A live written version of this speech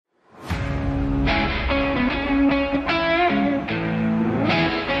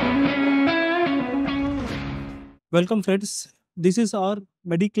Welcome friends. This is our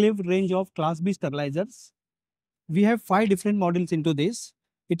Mediclave range of Class B sterilizers. We have 5 different models into this.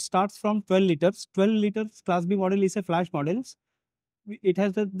 It starts from 12 liters. 12 liters Class B model is a flash model. It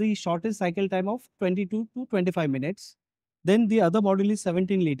has the shortest cycle time of 22 to 25 minutes. Then the other model is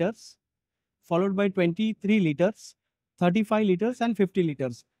 17 liters, followed by 23 liters, 35 liters and 50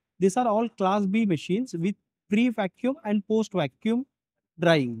 liters. These are all Class B machines with pre-vacuum and post-vacuum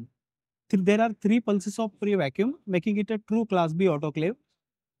drying. There are 3 pulses of pre-vacuum, making it a true Class B autoclave,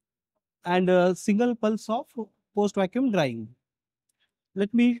 and a single pulse of post-vacuum drying.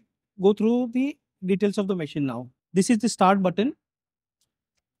 Let me go through the details of the machine now. This is the start button.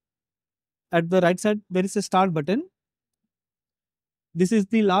 At the right side, there is a start button. This is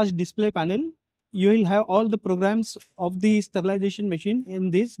the large display panel. You will have all the programs of the sterilization machine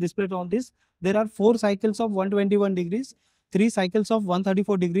in this displayed on this. There are 4 cycles of 121 degrees, 3 cycles of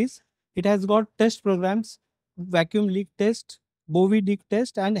 134 degrees. It has got test programs, vacuum leak test, Bowie leak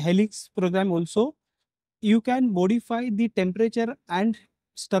test and helix program also. You can modify the temperature and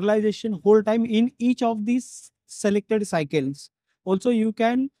sterilization hold time in each of these selected cycles. Also, you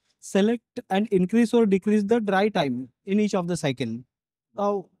can select and increase or decrease the dry time in each of the cycle.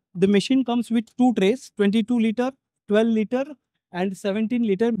 Now, the machine comes with 2 trays, 22 liter, 12 liter and 17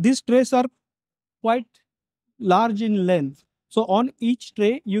 liter. These trays are quite large in length. So on each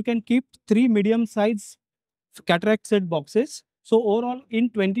tray, you can keep 3 medium size cataract set boxes. So overall in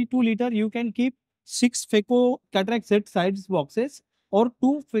 22 liter, you can keep 6 FECO cataract set size boxes or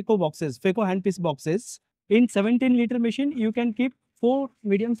 2 FECO boxes, FECO handpiece boxes. In 17 liter machine, you can keep 4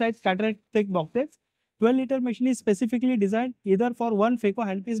 medium size cataract set boxes. 12 liter machine is specifically designed either for 1 FECO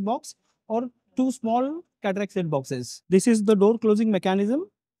handpiece box or 2 small cataract set boxes. This is the door closing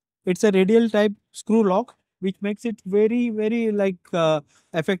mechanism. It's a radial type screw lock, which makes it very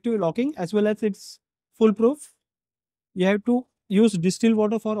effective locking, as well as it's foolproof. You have to use distilled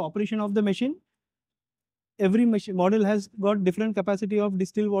water for operation of the machine. Every machine model has got different capacity of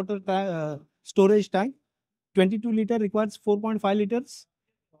distilled water storage tank. 22 liter requires 4.5 liters.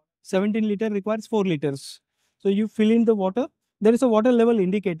 17 liter requires 4 liters. So you fill in the water. There is a water level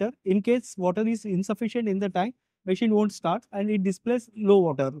indicator. In case water is insufficient in the tank, machine won't start and it displays low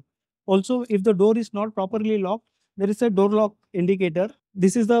water. Also, if the door is not properly locked, there is a door lock indicator.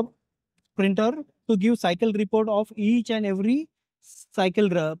 This is the printer to give cycle report of each and every cycle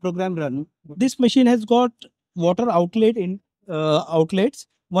program run. This machine has got water outlet in outlets.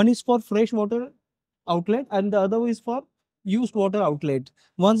 One is for fresh water outlet and the other is for used water outlet.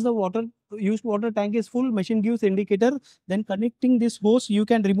 Once the used water tank is full, machine gives indicator. Then connecting this hose, you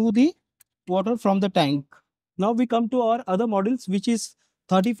can remove the water from the tank. Now we come to our other models, which is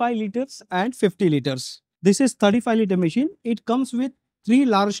 35 liters and 50 liters. This is 35 liter machine. It comes with 3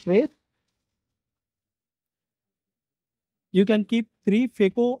 large trays. You can keep 3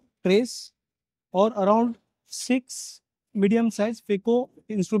 FECO trays or around 6 medium size FECO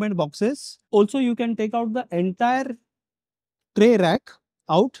instrument boxes. Also, you can take out the entire tray rack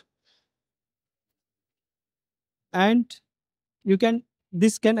out, and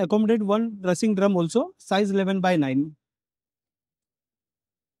this can accommodate 1 dressing drum also, size 11/9,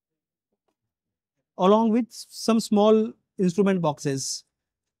 along with some small instrument boxes.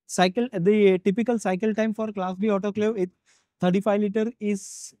 The typical cycle time for Class B autoclave 35 liter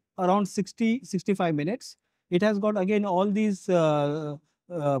is around 60-65 minutes. It has got again all these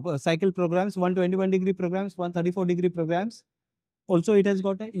cycle programs, 121 degree programs, 134 degree programs. Also, it has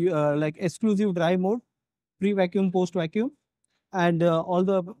got a like exclusive dry mode, pre-vacuum, post-vacuum, and all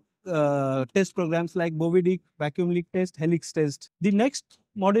the test programs like Bowie vacuum leak test, helix test. The next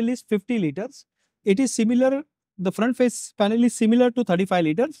model is 50 liters. It is similar. The front face panel is similar to 35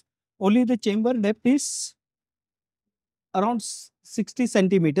 liters. Only the chamber depth is around 60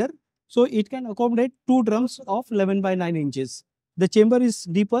 centimeter. So it can accommodate 2 drums of 11/9 inches. The chamber is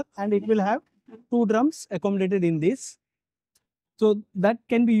deeper and it will have 2 drums accommodated in this. So that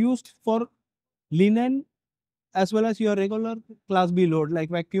can be used for linen as well as your regular Class B load like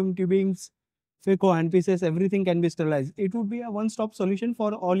vacuum tubings, FECO handpieces, everything can be sterilized. It would be a one-stop solution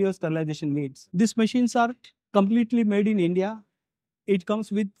for all your sterilization needs. These machines are completely made in India. It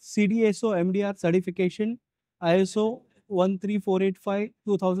comes with CDSO MDR certification, ISO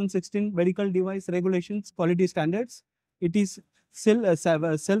 13485-2016 medical device regulations quality standards. It is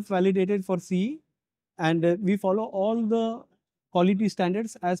self-validated for CE, and we follow all the quality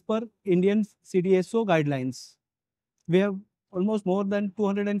standards as per Indian CDSO guidelines. We have almost more than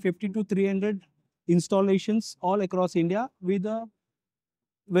 250 to 300 installations all across India with a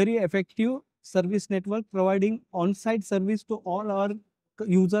very effective service network providing on-site service to all our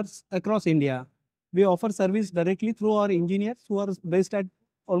users across India. We offer service directly through our engineers who are based at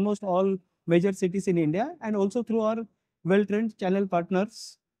almost all major cities in India, and also through our well-trained channel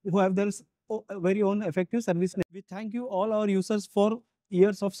partners who have their very own effective service. We thank you all our users for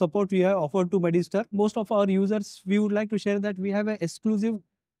years of support we have offered to Medister. Most of our users, we would like to share that we have an exclusive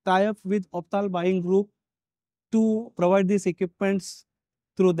tie-up with Ophthall Buying Group to provide these equipments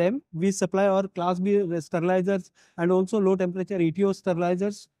through them. We supply our Class B sterilizers and also low temperature ETO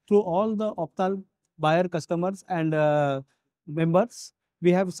sterilizers through all the Ophthall buyer customers and members.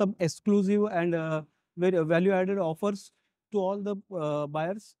 We have some exclusive and very value added offers to all the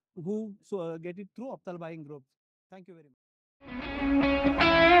buyers who get it through Ophthall Buying Group. Thank you very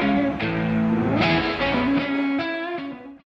much.